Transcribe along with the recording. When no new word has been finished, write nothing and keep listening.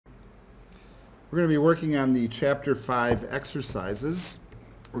We're going to be working on the Chapter 5 exercises.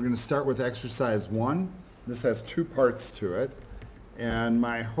 We're going to start with exercise 1. This has two parts to it. And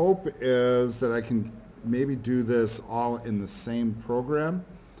my hope is that I can maybe do this all in the same program.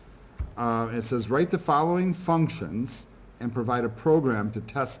 It says, write the following functions and provide a program to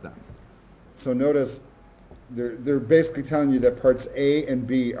test them. So notice they're basically telling you that parts A and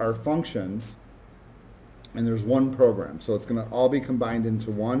B are functions, and there's one program. So it's going to all be combined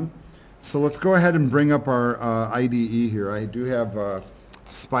into one. So let's go ahead and bring up our IDE here. I do have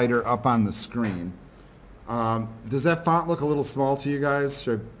Spider up on the screen. Does that font look a little small to you guys?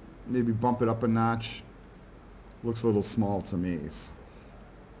 Should I maybe bump it up a notch? Looks a little small to me.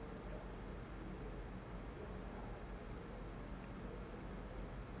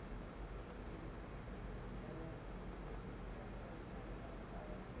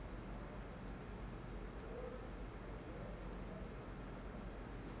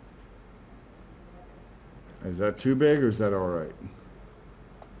 Is that too big or is that all right?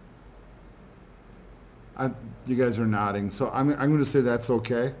 You guys are nodding, so I'm going to say that's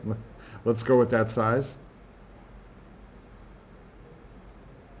okay. Let's go with that size.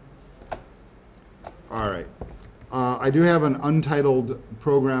 All right. I do have an untitled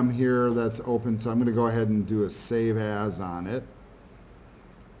program here that's open, so I'm going to go ahead and do a save as on it.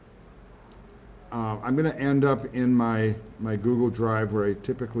 I'm going to end up in my Google Drive where I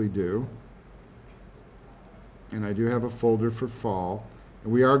typically do. And I do have a folder for fall.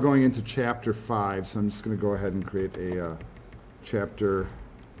 And we are going into Chapter 5, so I'm just going to go ahead and create a Chapter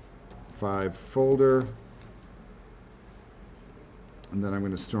 5 folder. And then I'm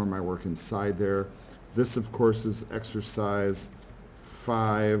going to store my work inside there. This, of course, is exercise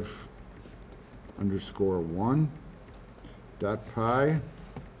 5_1.py.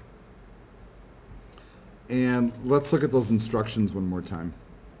 And let's look at those instructions one more time.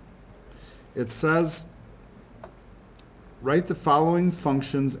 It says, write the following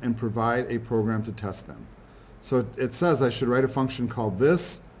functions and provide a program to test them. So it says I should write a function called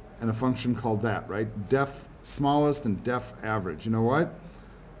this and a function called that, right? Def smallest and def average. You know what?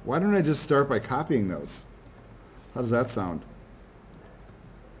 Why don't I just start by copying those? How does that sound?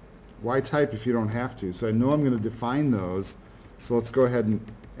 Why type if you don't have to? So I know I'm going to define those. So let's go ahead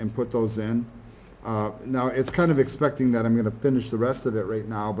and put those in. Now it's kind of expecting that I'm going to finish the rest of it right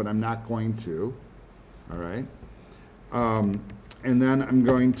now, but I'm not going to. All right. And then I'm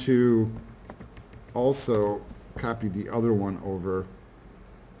going to also copy the other one over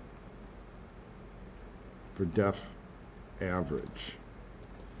for def average.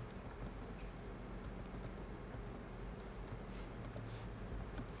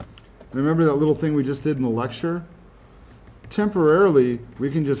 Remember that little thing we just did in the lecture? Temporarily,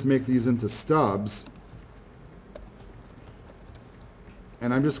 we can just make these into stubs.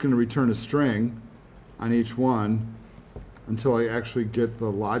 And I'm just going to return a string on each one until I actually get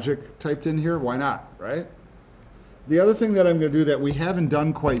the logic typed in here. Why not, right? The other thing that I'm going to do that we haven't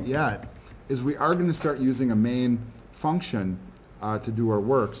done quite yet is we are going to start using a main function to do our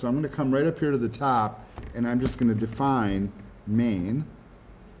work. So I'm going to come right up here to the top, and I'm just going to define main,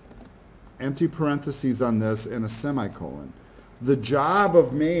 empty parentheses on this, and a semicolon. The job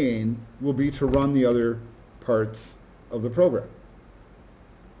of main will be to run the other parts of the program,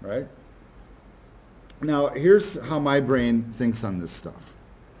 right? Now, here's how my brain thinks on this stuff.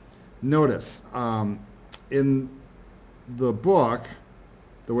 Notice, in the book,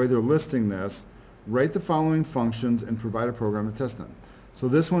 the way they're listing this, write the following functions and provide a program to test them. So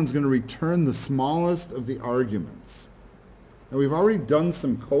this one's going to return the smallest of the arguments. Now, we've already done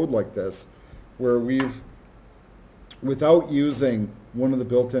some code like this where we've, without using one of the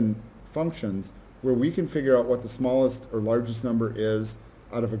built-in functions, where we can figure out what the smallest or largest number is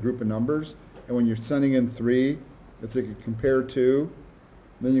out of a group of numbers. And when you're sending in 3, it's like you compare 2,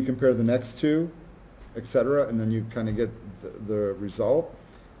 then you compare the next 2, etc., and then you kind of get the result.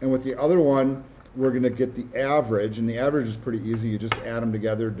 And with the other one, we're going to get the average, and the average is pretty easy. You just add them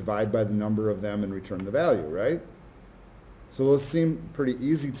together, divide by the number of them, and return the value, right? So those seem pretty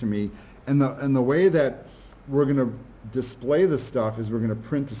easy to me. And the way that we're going to display the stuff is we're going to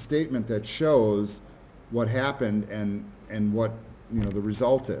print a statement that shows what happened and what the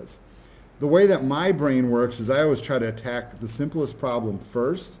result is. The way that my brain works is I always try to attack the simplest problem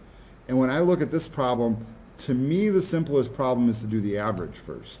first. And when I look at this problem, to me the simplest problem is to do the average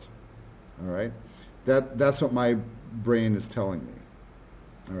first. All right? That's what my brain is telling me.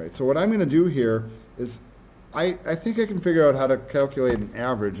 All right, so what I'm going to do here is I think I can figure out how to calculate an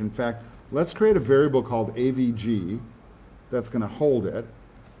average. In fact, let's create a variable called AVG that's going to hold it.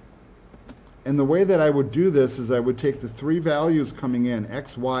 And the way that I would do this is I would take the three values coming in,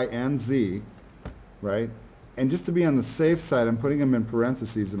 x, y, and z, right? And just to be on the safe side, I'm putting them in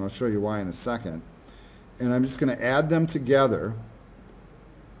parentheses, and I'll show you why in a second. And I'm just going to add them together.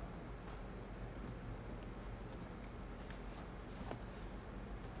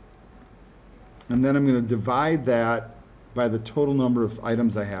 And then I'm going to divide that by the total number of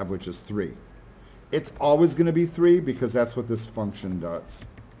items I have, which is 3. It's always going to be 3 because that's what this function does.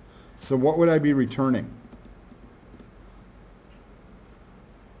 So what would I be returning?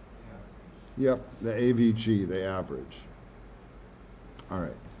 Yep, the AVG, the average. All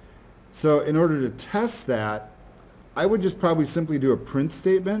right. So in order to test that, I would just probably simply do a print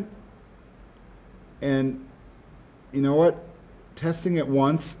statement. And you know what? Testing it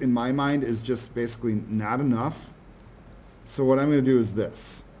once, in my mind, is just basically not enough. So what I'm going to do is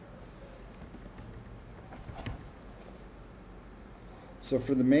this. So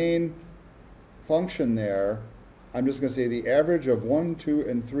for the main function there, I'm just going to say the average of 1, 2,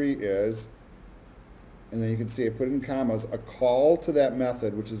 and 3 is, and then you can see I put in commas, a call to that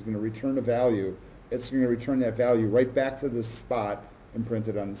method, which is going to return a value. It's going to return that value right back to this spot and print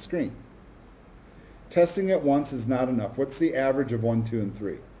it on the screen. Testing it once is not enough. What's the average of 1, 2, and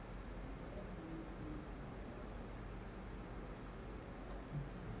 3?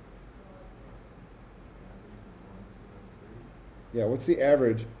 Yeah, what's the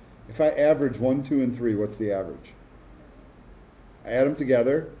average? If I average 1, 2, and 3, what's the average? I add them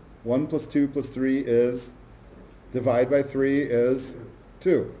together. 1 plus 2 plus 3 is, divide by 3 is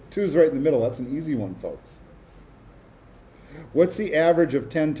 2. 2 is right in the middle. That's an easy one, folks. What's the average of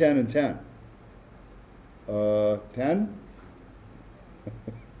 10, 10, and 10? 10?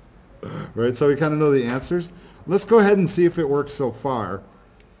 Right, so we kind of know the answers. Let's go ahead and see if it works so far.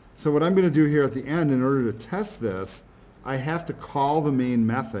 So what I'm going to do here at the end, in order to test this, I have to call the main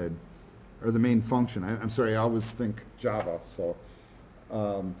method, or the main function. I'm sorry, I always think Java. So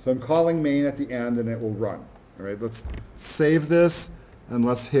I'm calling main at the end, and it will run. All right, let's save this, and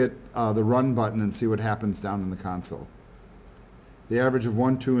let's hit the run button and see what happens down in the console. The average of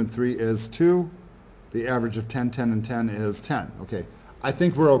 1, 2, and 3 is 2. The average of 10, 10, and 10 is 10. Okay, I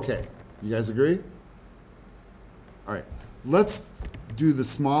think we're okay. You guys agree? All right, let's do the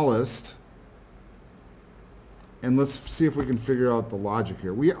smallest, and let's see if we can figure out the logic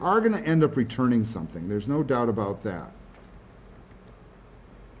here. We are going to end up returning something. There's no doubt about that.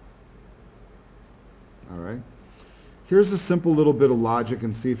 All right. Here's a simple little bit of logic,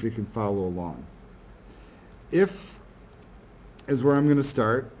 and see if you can follow along. If is where I'm going to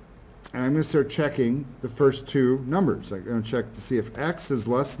start, and I'm going to start checking the first two numbers. I'm going to check to see if x is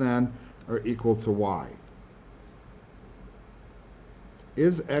less than or equal to y.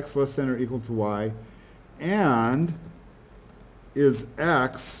 Is x less than or equal to y? And is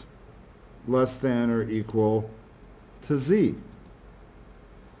x less than or equal to z?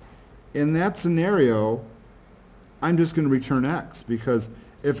 In that scenario, I'm just going to return x, because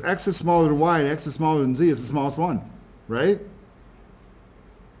if x is smaller than y and x is smaller than z, it's the smallest one, right?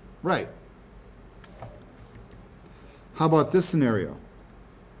 Right. How about this scenario?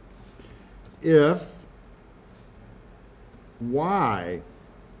 If y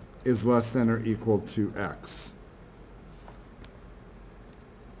is less than or equal to x,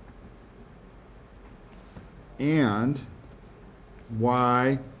 and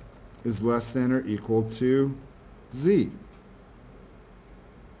y is less than or equal to z.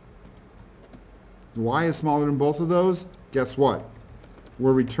 Y is smaller than both of those. Guess what?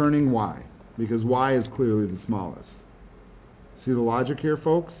 We're returning y, because y is clearly the smallest. See the logic here,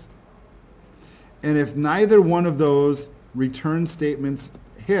 folks? And if neither one of those return statements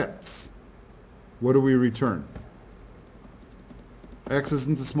hits, what do we return? X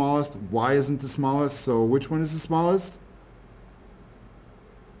isn't the smallest, y isn't the smallest, so which one is the smallest?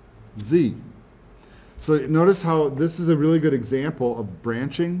 Z. So notice how this is a really good example of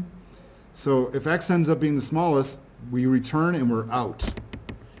branching. So if x ends up being the smallest, we return and we're out.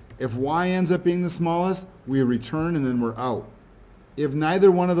 If y ends up being the smallest, we return and then we're out. If neither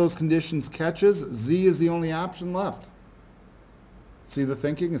one of those conditions catches, z is the only option left. See the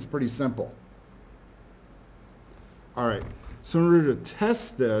thinking? It's pretty simple. All right, so in order to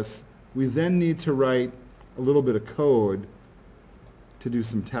test this, we then need to write a little bit of code to do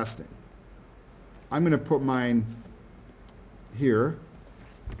some testing. I'm going to put mine here.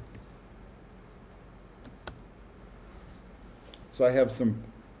 So I have some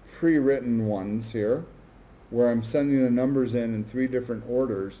pre-written ones here where I'm sending the numbers in 3 different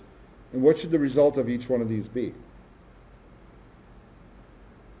orders. And what should the result of each one of these be?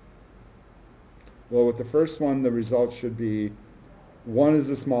 Well, with the first one, the result should be 1 is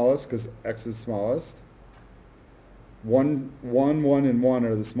the smallest because x is smallest. 1, 1, 1, and 1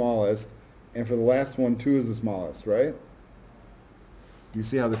 are the smallest. And for the last one, 2 is the smallest, right? You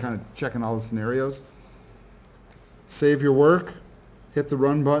see how they're kind of checking all the scenarios? Save your work, hit the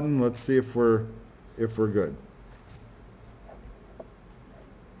run button, let's see if we're good.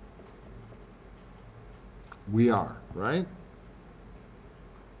 We are, right?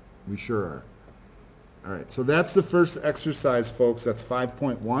 We sure are. All right, so that's the first exercise, folks. That's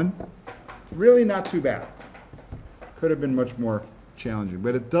 5.1. Really not too bad. Could have been much more challenging,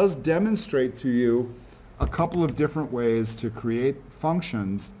 but it does demonstrate to you a couple of different ways to create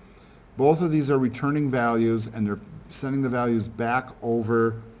functions. Both of these are returning values, and they're sending the values back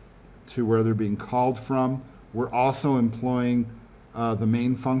over to where they're being called from. We're also employing the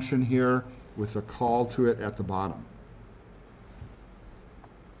main function here with a call to it at the bottom.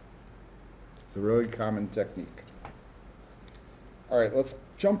 It's a really common technique. All right, let's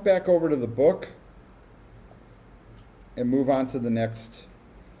jump back over to the book and move on to the next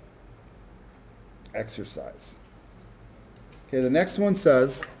exercise. Okay, the next one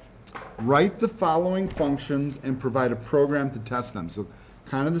says, write the following functions and provide a program to test them. So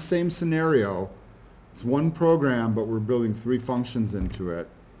kind of the same scenario. It's one program, but we're building 3 functions into it.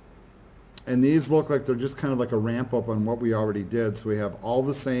 And these look like they're just kind of like a ramp up on what we already did. So we have all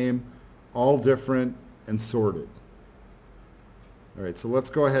the same, all different, and sorted. All right, so let's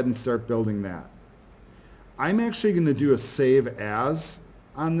go ahead and start building that. I'm actually going to do a save as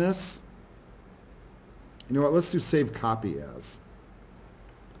on this. You know what, let's do save copy as.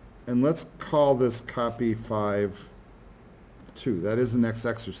 And let's call this copy 5.2. That is the next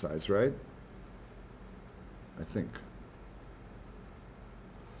exercise, right? I think.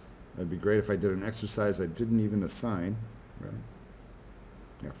 That'd be great if I did an exercise I didn't even assign, right?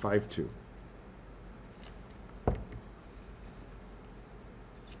 Yeah, 5.2.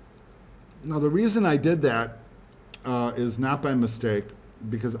 Now the reason I did that is not by mistake,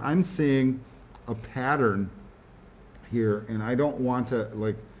 because I'm seeing a pattern here, and I don't want to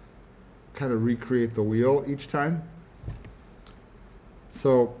like kind of recreate the wheel each time.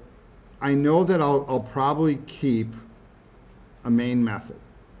 So I know that I'll probably keep a main method,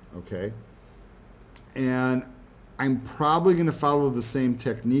 okay? And I'm probably going to follow the same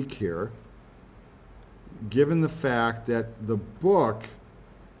technique here, given the fact that the book,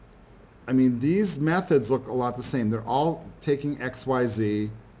 I mean, these methods look a lot the same. They're all taking X, Y, Z.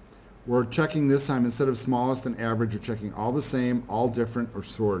 We're checking this time, instead of smallest and average, we're checking all the same, all different, or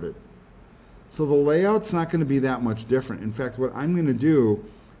sorted. So the layout's not going to be that much different. In fact, what I'm going to do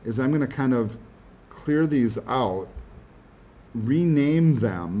is I'm going to kind of clear these out, rename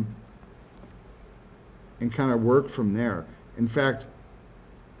them, and kind of work from there. In fact,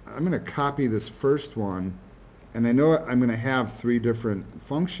 I'm going to copy this first one, and I know I'm going to have 3 different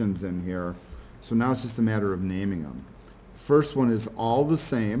functions in here, so now it's just a matter of naming them. First one is all the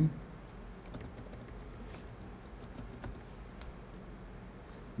same.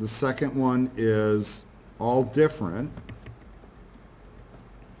 The second one is all different.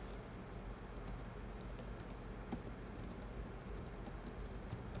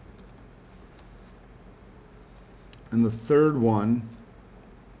 And the third one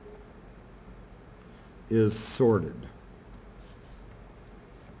is sorted.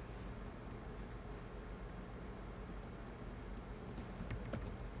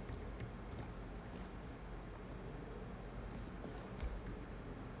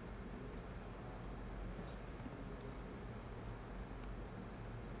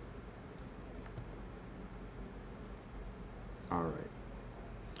 All right.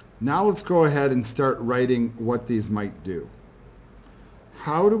 Now let's go ahead and start writing what these might do.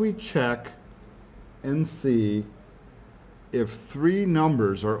 How do we check and see if 3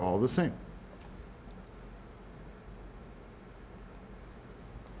 numbers are all the same?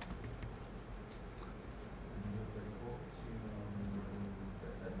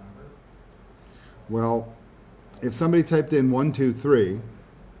 Well, if somebody typed in 1, 2, 3,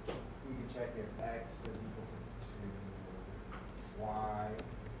 We can check if X is equal to Y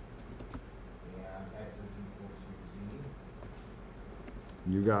and X is equal to Z.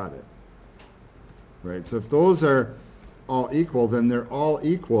 you got it. Right, so if those are all equal, then they're all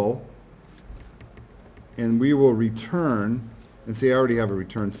equal, and we will return, and see, I already have a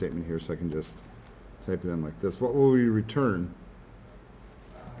return statement here, so I can just type it in like this. What will we return?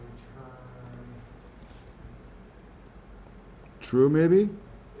 Return. True, maybe?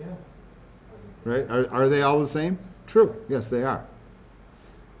 Yeah. Right, are they all the same? True, yes, they are.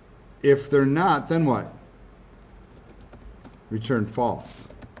 If they're not, then what? Return false.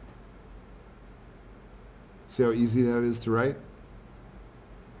 See how easy that is to write?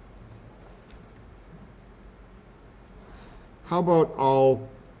 How about all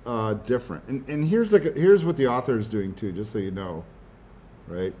different. And here's here's what the author is doing too, just so you know,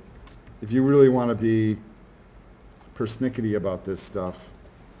 right? If you really want to be persnickety about this stuff,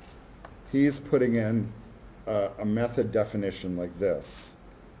 he's putting in a method definition like this.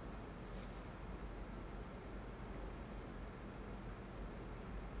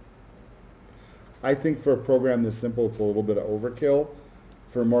 I think for a program this simple, it's a little bit of overkill.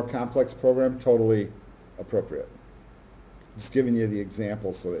 For a more complex program, totally appropriate. Just giving you the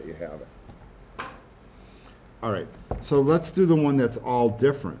example so that you have it. All right, so let's do the one that's all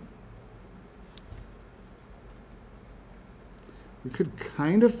different. We could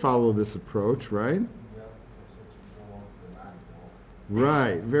kind of follow this approach, right? Yep, so equal to not equal.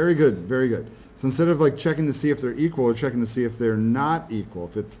 Right, very good, very good. So instead of like checking to see if they're equal, we're checking to see if they're not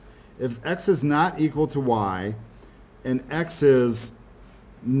equal. If x is not equal to y, and x is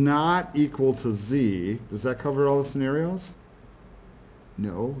not equal to z, does that cover all the scenarios?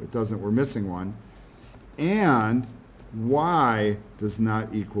 No, it doesn't. We're missing one. And y does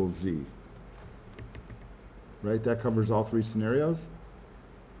not equal z. Right? That covers all three scenarios.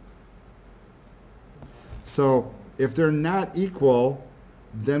 So if they're not equal,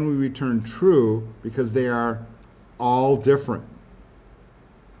 then we return true because they are all different.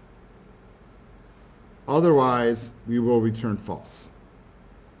 Otherwise, we will return false,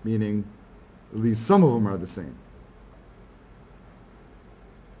 meaning at least some of them are the same.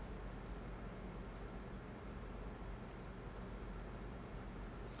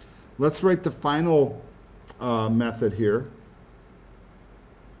 Let's write the final method here.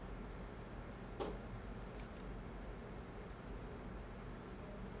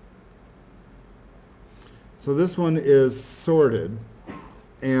 So this one is sorted,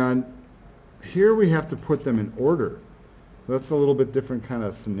 and here we have to put them in order. That's a little bit different kind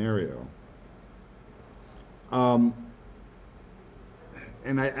of scenario. And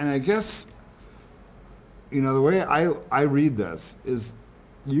I guess, you know, the way I read this is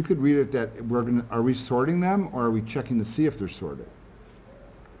you could read it that are we sorting them or are we checking to see if they're sorted?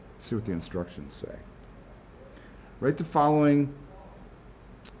 Let's see what the instructions say. Write the following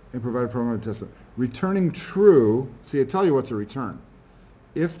and provide a program to test them. Returning true, see I tell you what to return.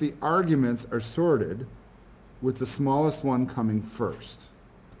 If the arguments are sorted with the smallest one coming first.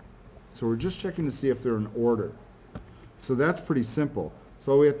 So we're just checking to see if they're in order. So that's pretty simple.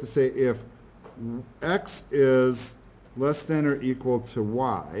 So we have to say if x is less than or equal to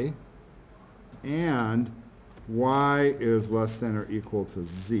y, and y is less than or equal to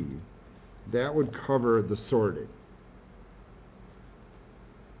z, that would cover the sorting.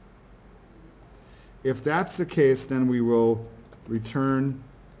 If that's the case, then we will return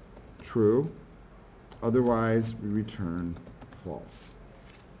true. Otherwise, we return false.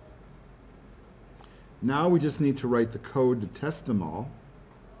 Now we just need to write the code to test them all.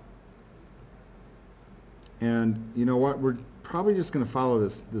 And you know what? We're probably just going to follow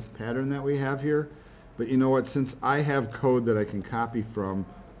this pattern that we have here. But you know what? Since I have code that I can copy from,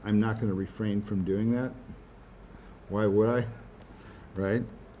 I'm not going to refrain from doing that. Why would I? Right?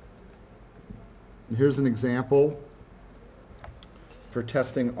 Here's an example for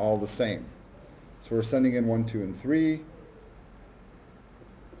testing all the same. So we're sending in 1, 2, and 3.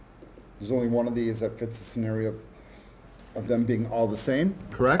 There's only one of these that fits the scenario of them being all the same,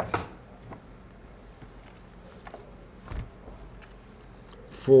 correct?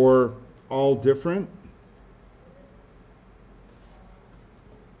 For all different,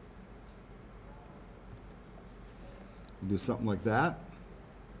 do something like that.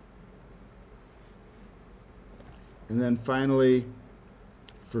 And then finally,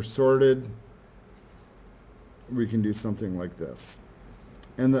 for sorted, we can do something like this.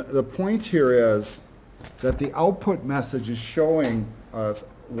 And the point here is that the output message is showing us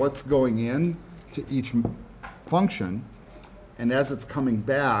what's going in to each function, and as it's coming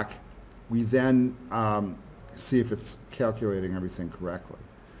back, we then see if it's calculating everything correctly.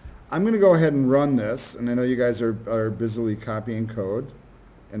 I'm going to go ahead and run this, and I know you guys are busily copying code,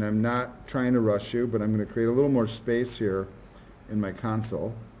 and I'm not trying to rush you, but I'm going to create a little more space here in my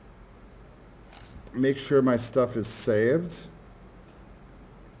console. Make sure my stuff is saved.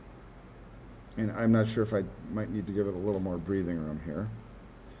 And I'm not sure if I might need to give it a little more breathing room here.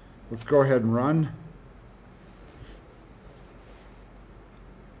 Let's go ahead and run.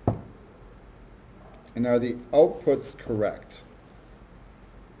 And are the outputs correct?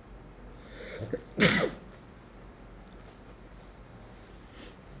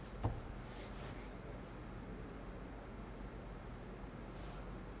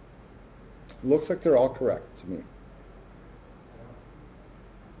 Looks like they're all correct to me.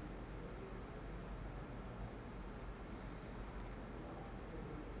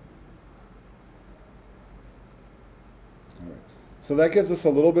 So that gives us a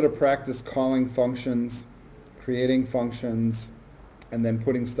little bit of practice calling functions, creating functions, and then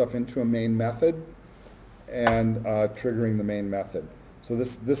putting stuff into a main method and triggering the main method. So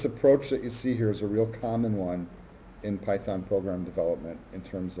this approach that you see here is a real common one in Python program development in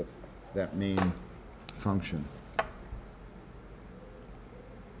terms of that main function.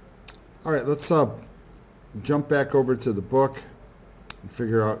 All right, let's jump back over to the book and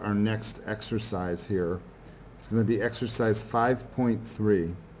figure out our next exercise here. It's going to be exercise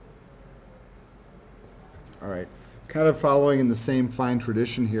 5.3. All right, kind of following in the same fine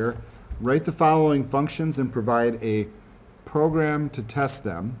tradition here. Write the following functions and provide a program to test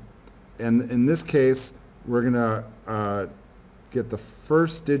them. And in this case, we're going to get the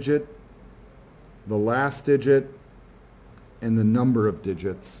first digit, the last digit, and the number of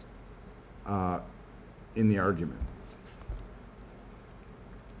digits in the argument.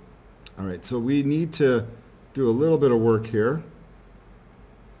 All right, so we need to do a little bit of work here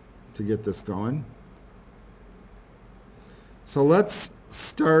to get this going. So let's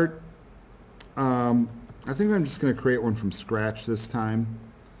start, I think I'm just going to create one from scratch this time.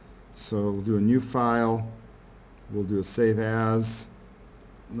 So we'll do a new file, we'll do a save as,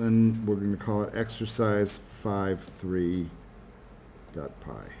 then we're going to call it exercise 5.3.py.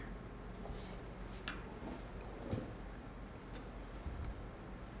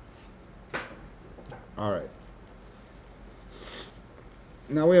 All right.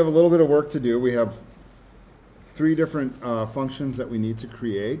 Now we have a little bit of work to do. We have 3 different functions that we need to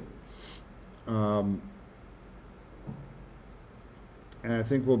create. And I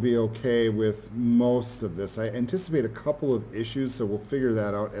think we'll be okay with most of this. I anticipate a couple of issues, so we'll figure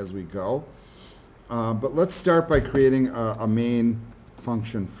that out as we go. But let's start by creating a main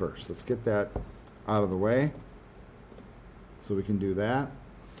function first. Let's get that out of the way so we can do that.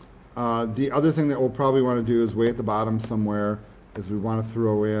 The other thing that we'll probably want to do is way at the bottom somewhere is we want to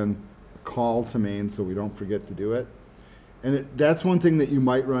throw in a call to main so we don't forget to do it. And that's one thing that you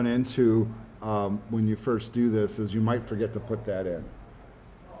might run into when you first do this, is you might forget to put that in.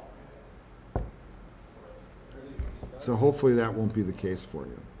 So hopefully that won't be the case for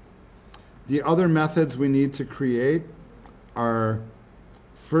you. The other methods we need to create are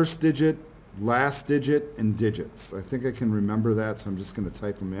first digit, last digit, and digits. I think I can remember that, so I'm just going to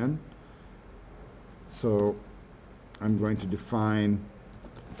type them in. So I'm going to define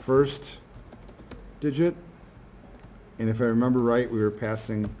first digit, and if I remember right, we were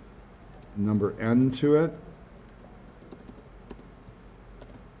passing number n to it.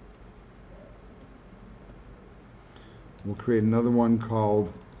 We'll create another one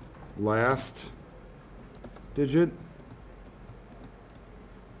called last digit.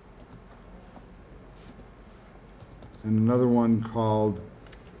 And another one called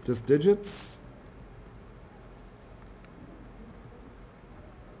just digits.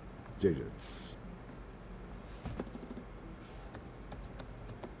 Digits.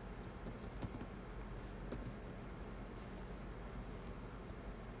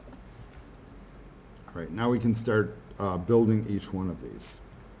 All right, now we can start building each one of these.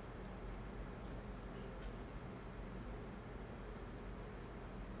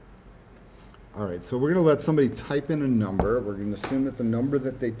 All right, so we're going to let somebody type in a number. We're going to assume that the number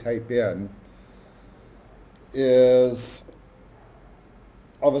that they type in is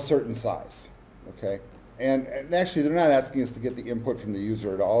of a certain size, okay? And actually, they're not asking us to get the input from the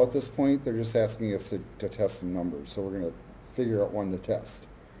user at all at this point. They're just asking us to test some numbers. So we're going to figure out one to test.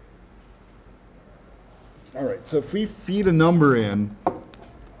 All right, so if we feed a number in,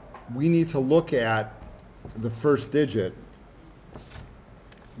 we need to look at the first digit.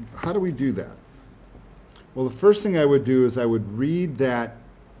 How do we do that? Well, the first thing I would do is I would read that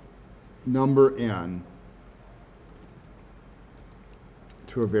number in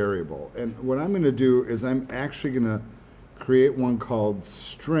to a variable. And what I'm going to do is I'm actually going to create one called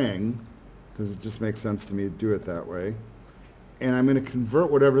string, because it just makes sense to me to do it that way. And I'm going to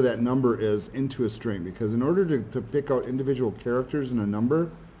convert whatever that number is into a string, because in order to pick out individual characters in a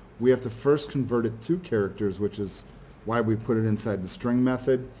number, we have to first convert it to characters, which is why we put it inside the string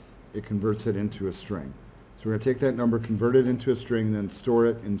method. It converts it into a string. So we're going to take that number, convert it into a string, and then store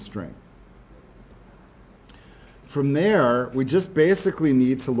it in string. From there, we just basically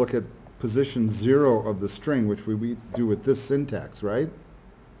need to look at position 0 of the string, which we do with this syntax, right?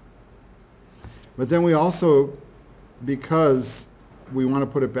 But then we also, because we want to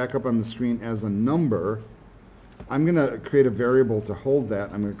put it back up on the screen as a number, I'm going to create a variable to hold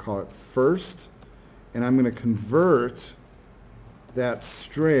that. I'm going to call it first, and I'm going to convert that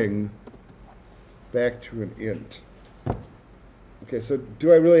string back to an int. Okay, so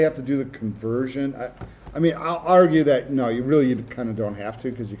do I really have to do the conversion? I mean, I'll argue that, no, you kind of don't have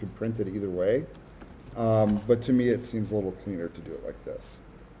to, because you can print it either way. But to me, it seems a little cleaner to do it like this.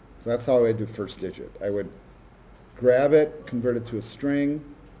 So that's how I would do first digit. I would grab it, convert it to a string.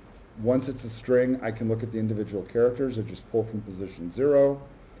 Once it's a string, I can look at the individual characters. I just pull from position 0.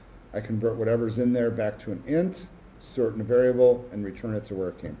 I convert whatever's in there back to an int, store it in a variable, and return it to where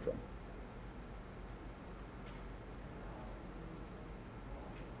it came from.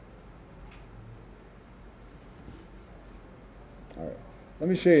 All right. Let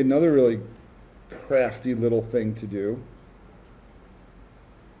me show you another really crafty little thing to do.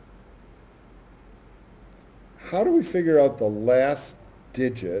 How do we figure out the last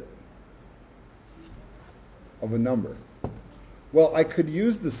digit of a number? Well, I could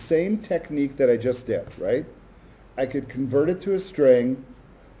use the same technique that I just did, right? I could convert it to a string,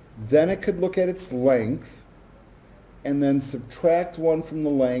 then I could look at its length, and then subtract 1 from the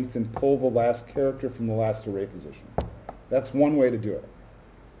length and pull the last character from the last array position. That's one way to do it.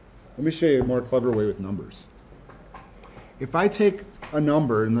 Let me show you a more clever way with numbers. If I take a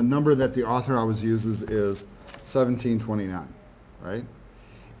number, and the number that the author always uses is 1729, right?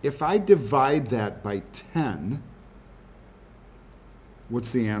 If I divide that by 10,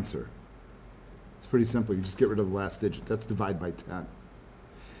 what's the answer? It's pretty simple. You just get rid of the last digit. That's divide by 10.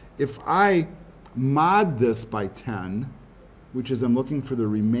 If I mod this by 10, which is I'm looking for the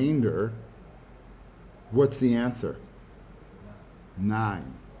remainder, what's the answer?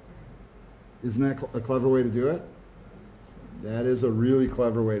 9. Isn't that a clever way to do it? That is a really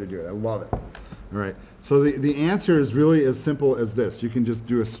clever way to do it. I love it. All right. So the answer is really as simple as this. You can just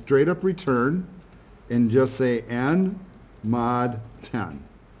do a straight up return and just say n mod 10.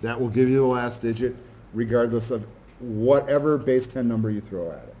 That will give you the last digit regardless of whatever base 10 number you throw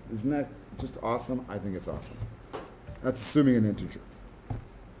at it. Isn't that just awesome? I think it's awesome. That's assuming an integer.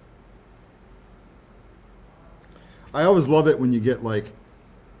 I always love it when you get like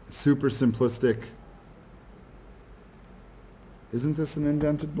super simplistic. Isn't this an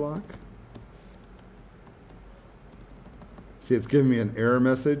indented block? See, it's giving me an error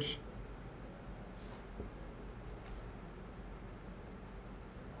message.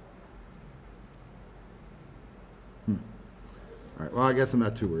 All right, well, I guess I'm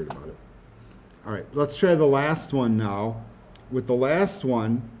not too worried about it. All right, let's try the last one now. With the last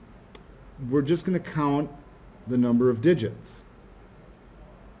one, we're just going to count the number of digits.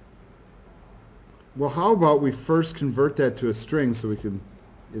 Well, how about we first convert that to a string so we can,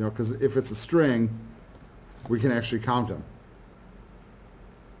 because if it's a string, we can actually count them.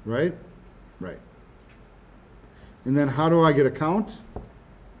 Right? Right. And then how do I get a count?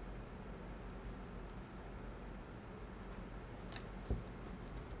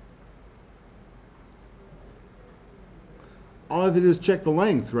 All I have to do is check the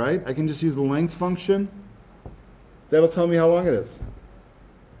length, right? I can just use the length function. That'll tell me how long it is.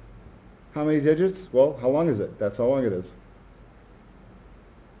 How many digits? Well, how long is it? That's how long it is.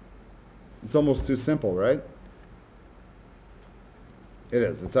 It's almost too simple, right? It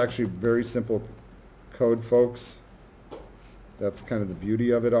is. It's actually very simple code, folks. That's kind of the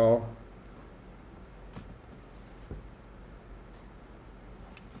beauty of it all.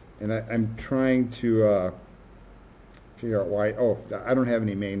 And I'm trying to figure out why. Oh, I don't have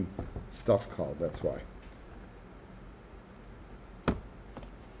any main stuff called. That's why.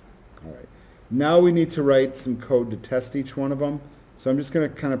 All right. Now we need to write some code to test each one of them. So I'm just going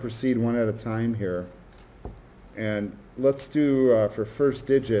to kind of proceed one at a time here. And let's do, for first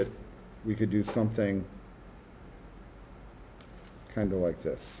digit, we could do something kind of like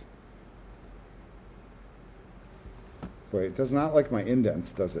this. Wait, it does not like my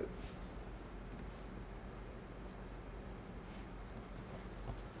indents, does it?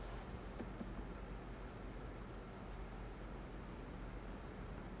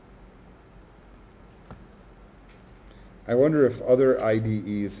 I wonder if other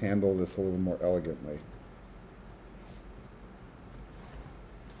IDEs handle this a little more elegantly.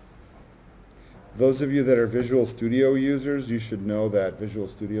 Those of you that are Visual Studio users, you should know that Visual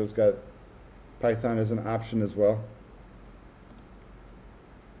Studio's got Python as an option as well.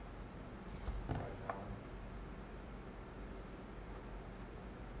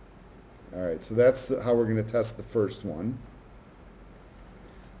 All right, so that's how we're going to test the first one.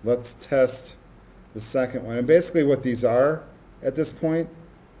 Let's test the second one. And basically what these are at this point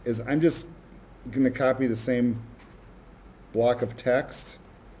is I'm just going to copy the same block of text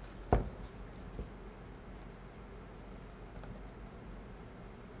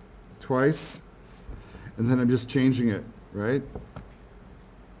twice, and then I'm just changing it, right?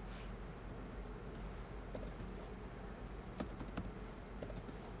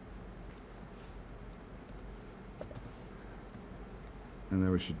 And then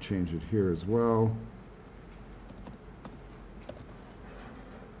we should change it here as well.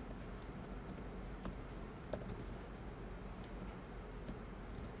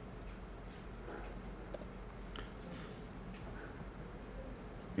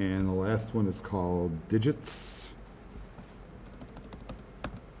 And the last one is called digits.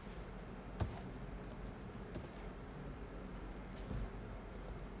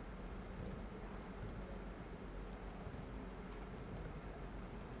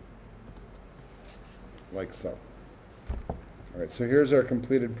 Like so. All right, so here's our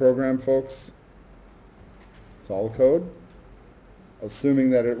completed program, folks. It's all code,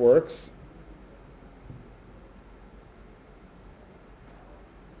 assuming that it works.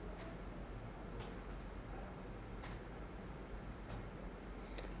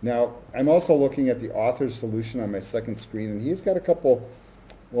 Now, I'm also looking at the author's solution on my second screen, and he's got a couple,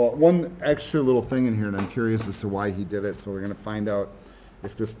 well, one extra little thing in here, and I'm curious as to why he did it, so we're going to find out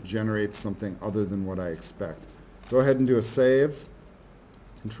if this generates something other than what I expect. Go ahead and do a save,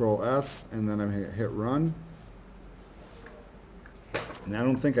 Control S, and then I'm going to hit run. And I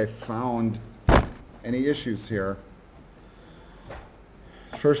don't think I found any issues here.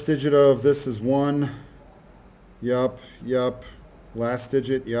 First digit of this is 1. Yup, yup. Last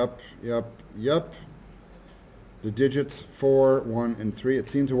digit, yup, yup, yup. The digits 4, 1, and 3. It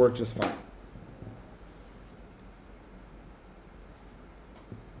seemed to work just fine.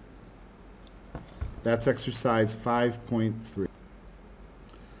 That's exercise 5.3.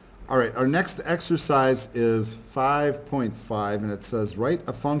 All right, our next exercise is 5.5, and it says write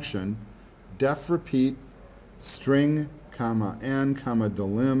a function, def repeat, string, comma, n, comma,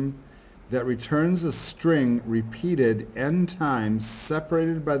 delim, that returns a string repeated n times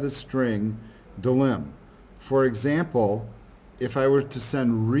separated by the string delim. For example, if I were to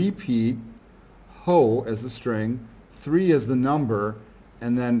send repeat ho as the string, 3 as the number,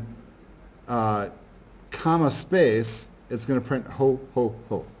 and then comma space, it's going to print ho, ho,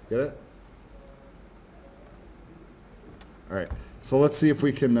 ho. Get it? All right, so let's see if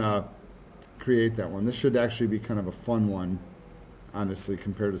we can create that one. This should actually be kind of a fun one, honestly,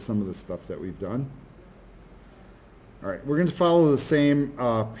 compared to some of the stuff that we've done. All right, we're going to follow the same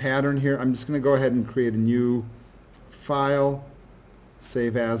pattern here. I'm just going to go ahead and create a new file,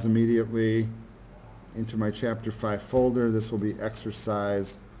 save as immediately into my chapter 5 folder. This will be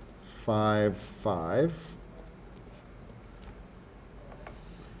exercise 5.5.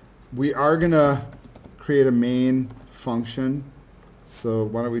 We are going to create a main function, so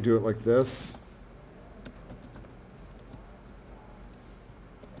why don't we do it like this.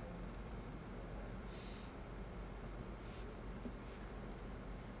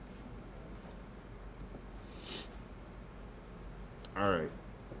 All right.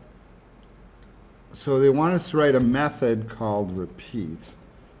 So they want us to write a method called repeat.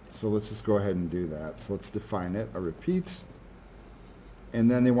 So let's just go ahead and do that. So let's define it, a repeat. And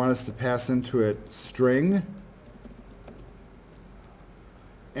then they want us to pass into it string,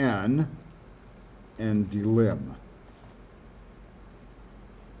 n, and delim.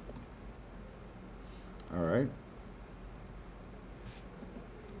 All right.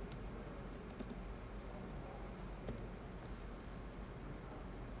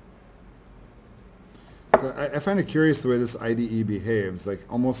 So I find it curious the way this IDE behaves, like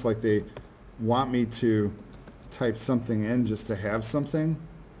almost like they want me to type something in just to have something.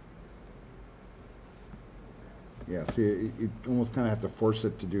 Yeah, see, you almost kind of have to force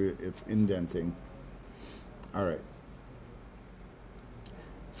it to do its indenting. All right.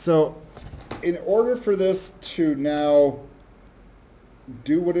 So in order for this to now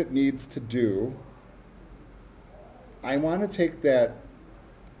do what it needs to do, I want to take that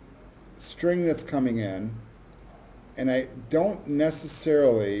string that's coming in, and I don't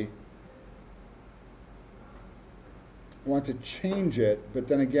necessarily want to change it, but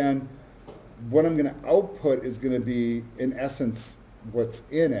then again, what I'm going to output is going to be, in essence, what's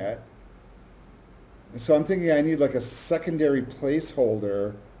in it. And so I'm thinking I need like a secondary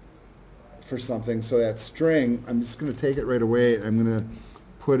placeholder for something. So that string, I'm just going to take it right away, and I'm going to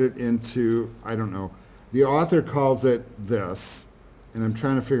put it into, I don't know, the author calls it this, and I'm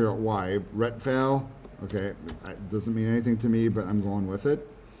trying to figure out why. Retval, okay, it doesn't mean anything to me, but I'm going with it.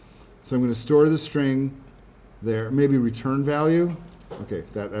 So I'm going to store the string there, maybe return value. Okay,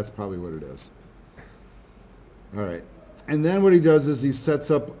 that's probably what it is. All right, and then what he does is he sets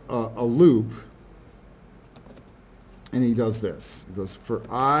up a loop, and he does this. He goes, for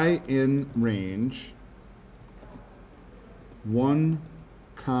I in range 1,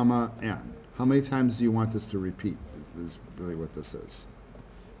 comma, n. How many times do you want this to repeat is really what this is.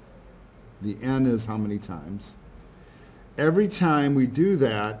 The n is how many times. every time we do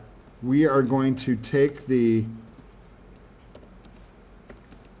that, we are going to take the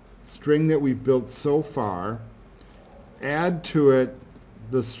string that we've built so far, add to it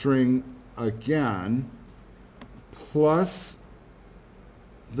the string again, plus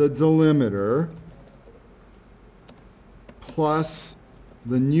the delimiter, plus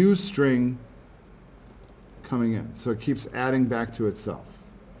the new string coming in. So it keeps adding back to itself.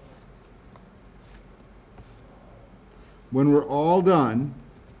 When we're all done,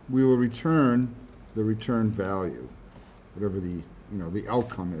 we will return the return value, whatever the, the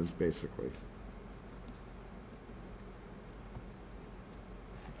outcome is, basically.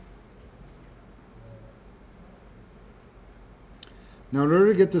 Now, in order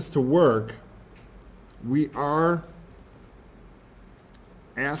to get this to work, we are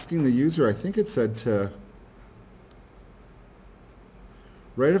asking the user, I think it said, to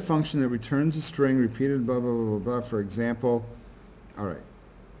write a function that returns a string repeated blah, blah, blah, blah, blah, for example. All right.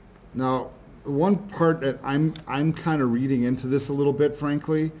 Now, one part that I'm kind of reading into this a little bit,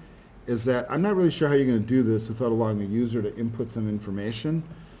 frankly, is that I'm not really sure how you're going to do this without allowing the user to input some information.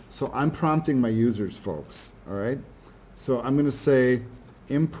 So I'm prompting my users, folks. All right. So I'm going to say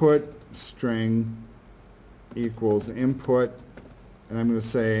input string equals input, and I'm going to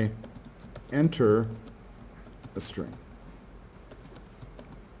say enter a string,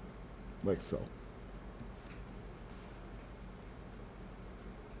 like so.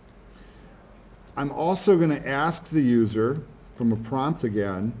 I'm also going to ask the user from a prompt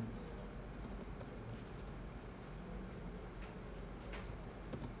again,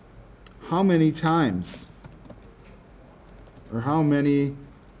 how many times or how many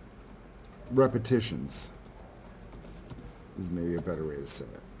repetitions is maybe a better way to say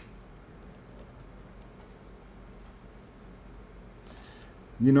it.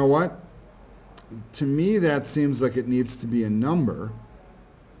 You know what? To me, that seems like it needs to be a number,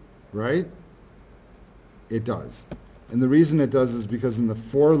 right? It does. And the reason it does is because in the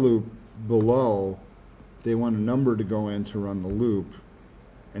for loop below, they want a number to go in to run the loop,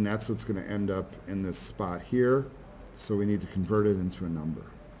 and that's what's going to end up in this spot here. So we need to convert it into a number.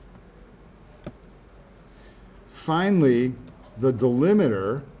 Finally, the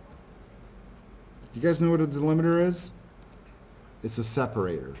delimiter. You guys know what a delimiter is? It's a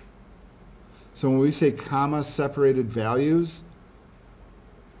separator. So when we say comma separated values,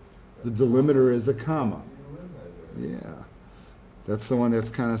 the delimiter is a comma. Yeah. That's the one that's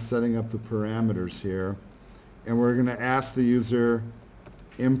kind of setting up the parameters here. And we're going to ask the user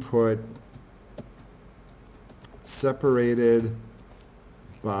input separated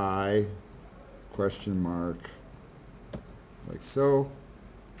by question mark, like so,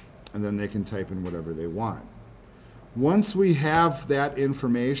 and then they can type in whatever they want. Once we have that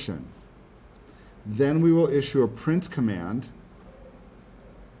information, then we will issue a print command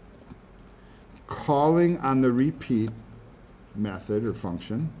calling on the repeat method or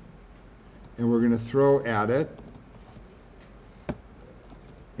function, and we're going to throw at it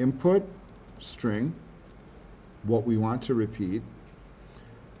input string, what we want to repeat,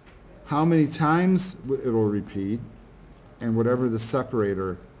 how many times it will repeat, and whatever the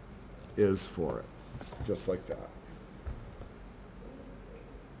separator is for it, just like that.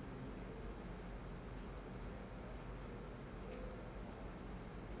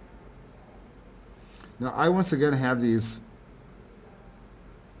 Now, I once again have these,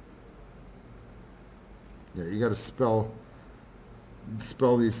 yeah, you got to spell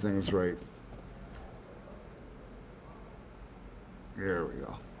these things right. There we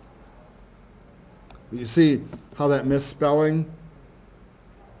go. You see how that misspelling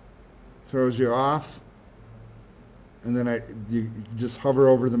throws you off? And then you just hover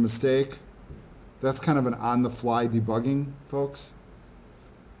over the mistake. That's kind of an on-the-fly debugging, folks.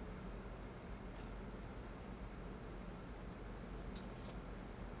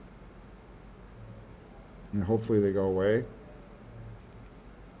 And hopefully they go away.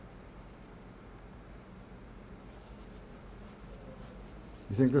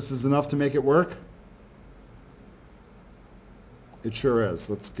 You think this is enough to make it work? It sure is.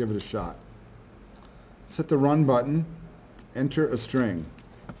 Let's give it a shot. Let's hit the run button. Enter a string.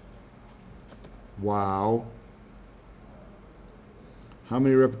 Wow. How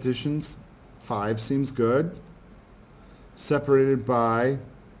many repetitions? 5 seems good. Separated by,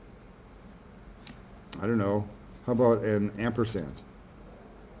 I don't know, how about an ampersand?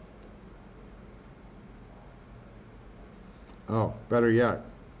 Oh, better yet.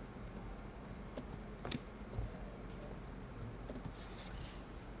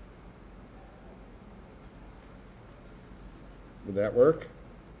 Would that work?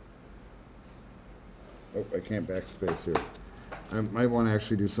 Oh, I can't backspace here. I might want to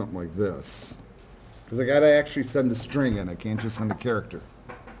actually do something like this. Because I got to actually send a string in. I can't just send a character.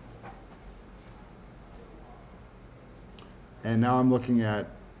 And now I'm looking at,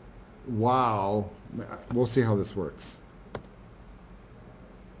 wow. We'll see how this works.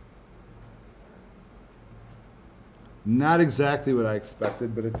 Not exactly what I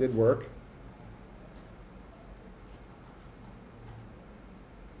expected, but it did work.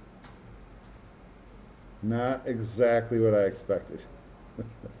 Not exactly what I expected.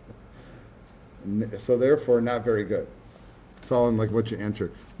 So therefore, not very good. It's all in like what you enter.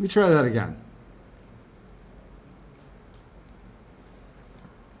 Let me try that again.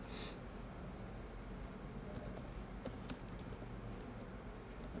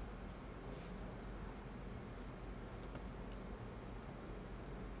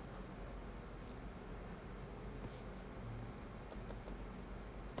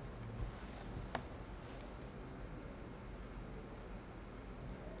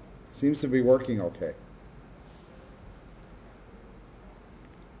 Seems to be working okay.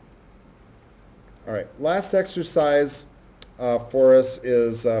 All right, last exercise for us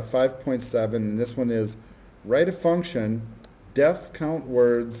is 5.7, and this one is write a function, def count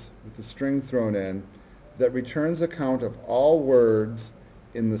words with a string thrown in, that returns a count of all words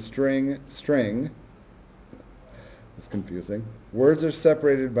in the string. It's confusing. Words are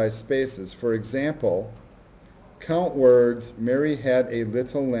separated by spaces. For example, count words, Mary had a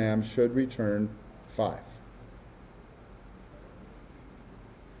little lamb, should return 5.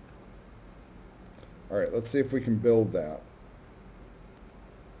 All right, let's see if we can build that.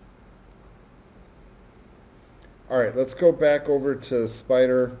 All right, let's go back over to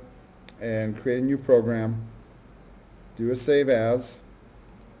Spider and create a new program. Do a save as.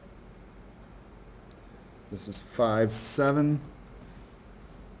 This is 5.7.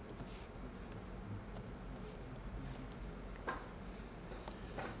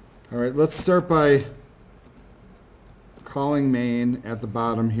 All right, let's start by calling main at the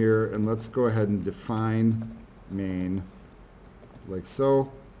bottom here, and let's go ahead and define main like so.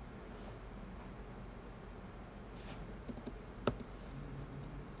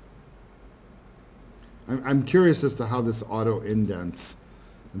 I'm curious as to how this auto indents.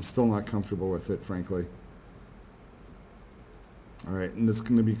 I'm still not comfortable with it, frankly. All right, and it's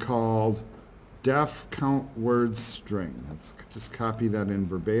going to be called def count words string. Let's just copy that in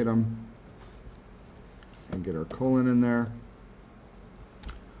verbatim and get our colon in there.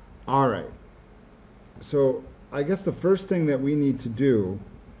 All right. So I guess the first thing that we need to do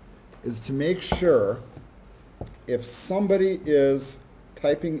is to make sure if somebody is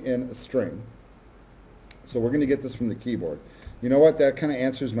typing in a string, so we're going to get this from the keyboard. You know what? That kind of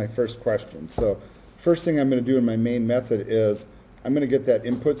answers my first question. So first thing I'm going to do in my main method is I'm going to get that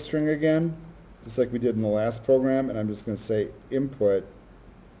input string again, just like we did in the last program, and I'm just going to say input,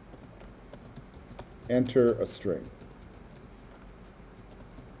 enter a string.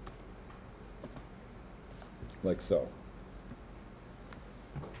 Like so.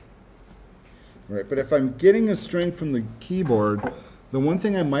 All right, but if I'm getting a string from the keyboard, the one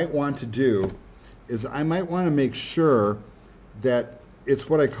thing I might want to do is I might want to make sure that it's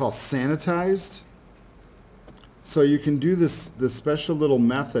what I call sanitized. So you can do this special little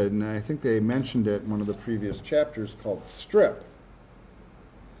method, and I think they mentioned it in one of the previous chapters, called strip.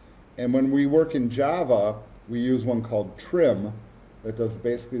 And when we work in Java, we use one called trim that does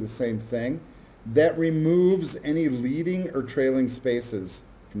basically the same thing. That removes any leading or trailing spaces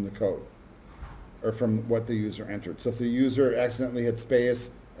from the code, or from what the user entered. So if the user accidentally hit space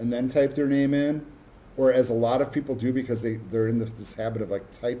and then typed their name in, or as a lot of people do because they're in this habit of like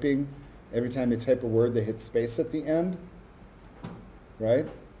typing, every time they type a word, they hit space at the end, right?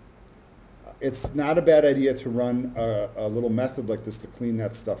 It's not a bad idea to run a little method like this to clean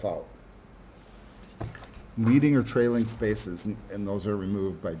that stuff out. Leading or trailing spaces, and those are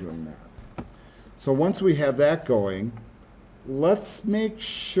removed by doing that. So once we have that going, let's make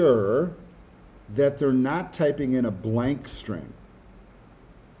sure that they're not typing in a blank string,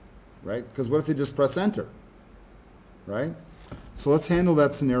 right? Because what if they just press enter, right? So let's handle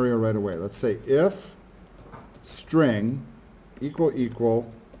that scenario right away. Let's say if string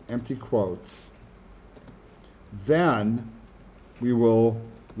equal empty quotes, then we will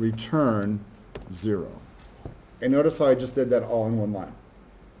return 0. And notice how I just did that all in one line.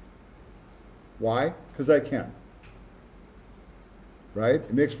 Why? Because I can. Right?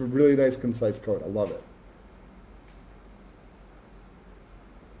 It makes for really nice, concise code. I love it.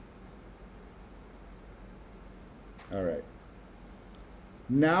 All right.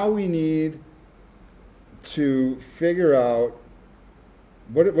 Now we need to figure out,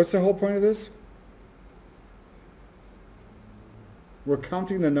 what's the whole point of this? we're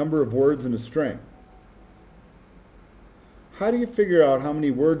counting the number of words in a string. How do you figure out how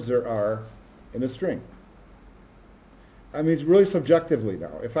many words there are in a string? I mean, it's really subjectively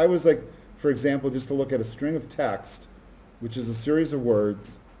now. If I was like, for example, just to look at a string of text, which is a series of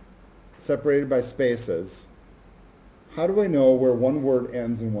words separated by spaces, how do I know where one word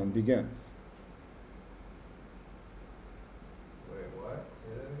ends and one begins? Wait, what?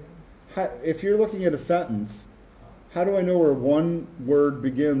 Say that again? If you're looking at a sentence, how do I know where one word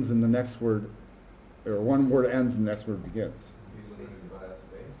begins and the next word, or one word ends and the next word begins? Usually you by that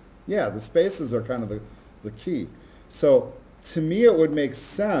space. Yeah, the spaces are kind of the key. So to me, it would make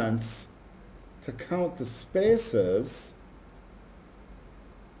sense to count the spaces,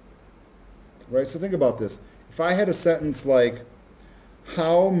 right? So think about this. If I had a sentence like,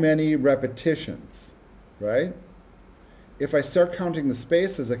 how many repetitions, right? If I start counting the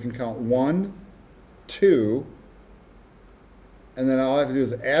spaces, I can count 1, 2, and then all I have to do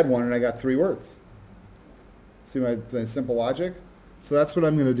is add 1, and I got 3 words. See my simple logic? So that's what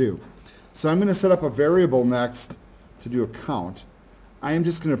I'm going to do. So I'm going to set up a variable next to do a count. I am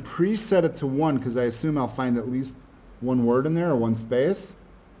just going to preset it to 1 because I assume I'll find at least one word in there or one space.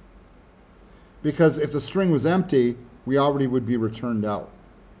 Because if the string was empty, we already would be returned out.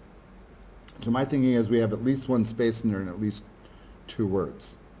 So my thinking is we have at least one space in there and at least 2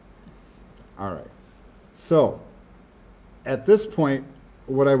 words. All right. So at this point,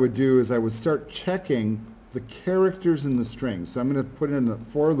 what I would do is I would start checking the characters in the string. So I'm going to put in a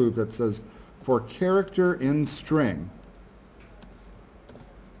for loop that says, for character in string,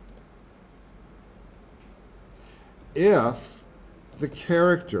 if the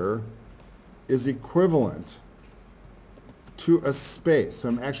character is equivalent to a space, so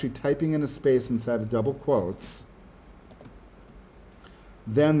I'm actually typing in a space inside of double quotes,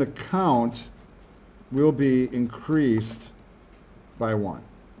 then the count will be increased by 1.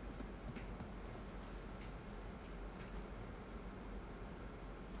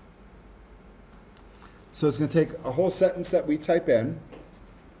 So it's going to take a whole sentence that we type in.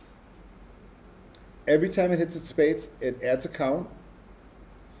 Every time it hits its space, it adds a count.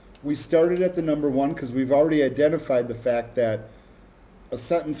 We started at the number 1 because we've already identified the fact that a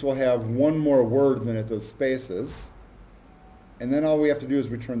sentence will have one more word than it does spaces. And then all we have to do is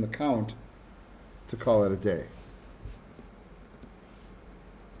return the count to call it a day.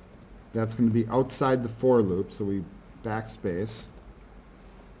 That's going to be outside the for loop, so we backspace,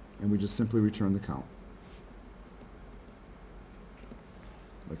 and we just simply return the count.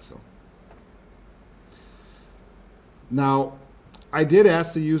 Like so. Now, I did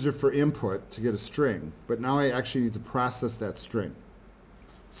ask the user for input to get a string, but now I actually need to process that string.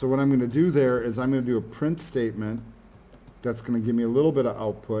 So what I'm going to do there is I'm going to do a print statement that's going to give me a little bit of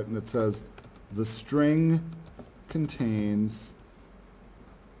output, and it says the string contains,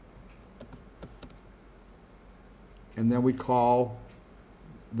 and then we call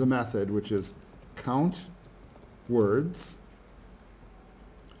the method, which is count words.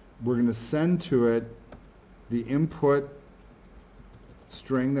 We're going to send to it the input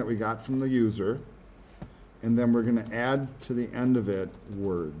string that we got from the user, and then we're going to add to the end of it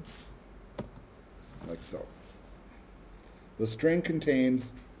words, like so. The string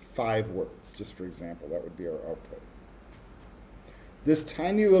contains 5 words, just for example. That would be our output. This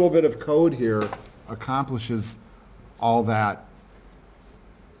tiny little bit of code here accomplishes all that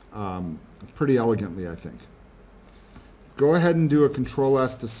pretty elegantly, I think. Go ahead and do a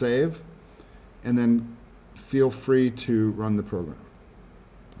Control-S to save, and then feel free to run the program.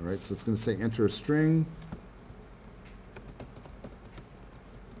 All right, so it's going to say enter a string.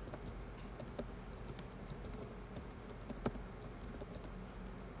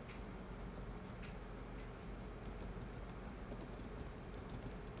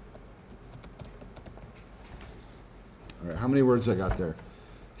 All right, how many words I got there?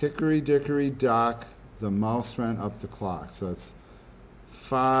 Hickory dickory dock, the mouse ran up the clock. So it's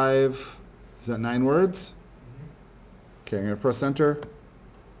 5, is that 9 words? Okay, I'm going to press enter.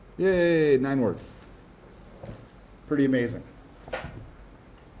 Yay, 9 words. Pretty amazing.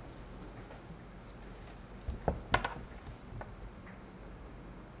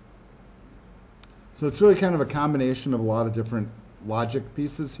 So it's really kind of a combination of a lot of different logic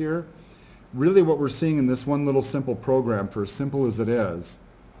pieces here. Really what we're seeing in this one little simple program, for as simple as it is,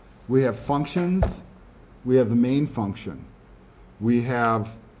 we have functions, we have the main function, we have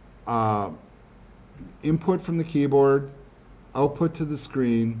input from the keyboard, output to the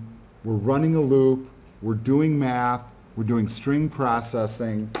screen, we're running a loop, we're doing math, we're doing string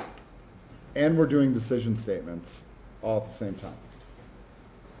processing, and we're doing decision statements all at the same time.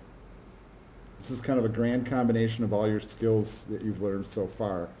 This is kind of a grand combination of all your skills that you've learned so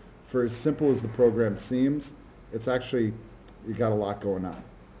far. For as simple as the program seems, it's actually, you got a lot going on.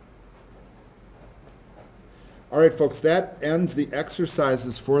 All right, folks, that ends the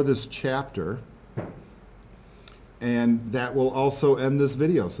exercises for this chapter. And that will also end this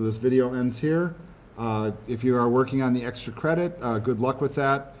video. So this video ends here. If you are working on the extra credit, good luck with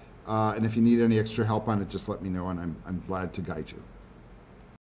that. And if you need any extra help on it, just let me know, and I'm glad to guide you.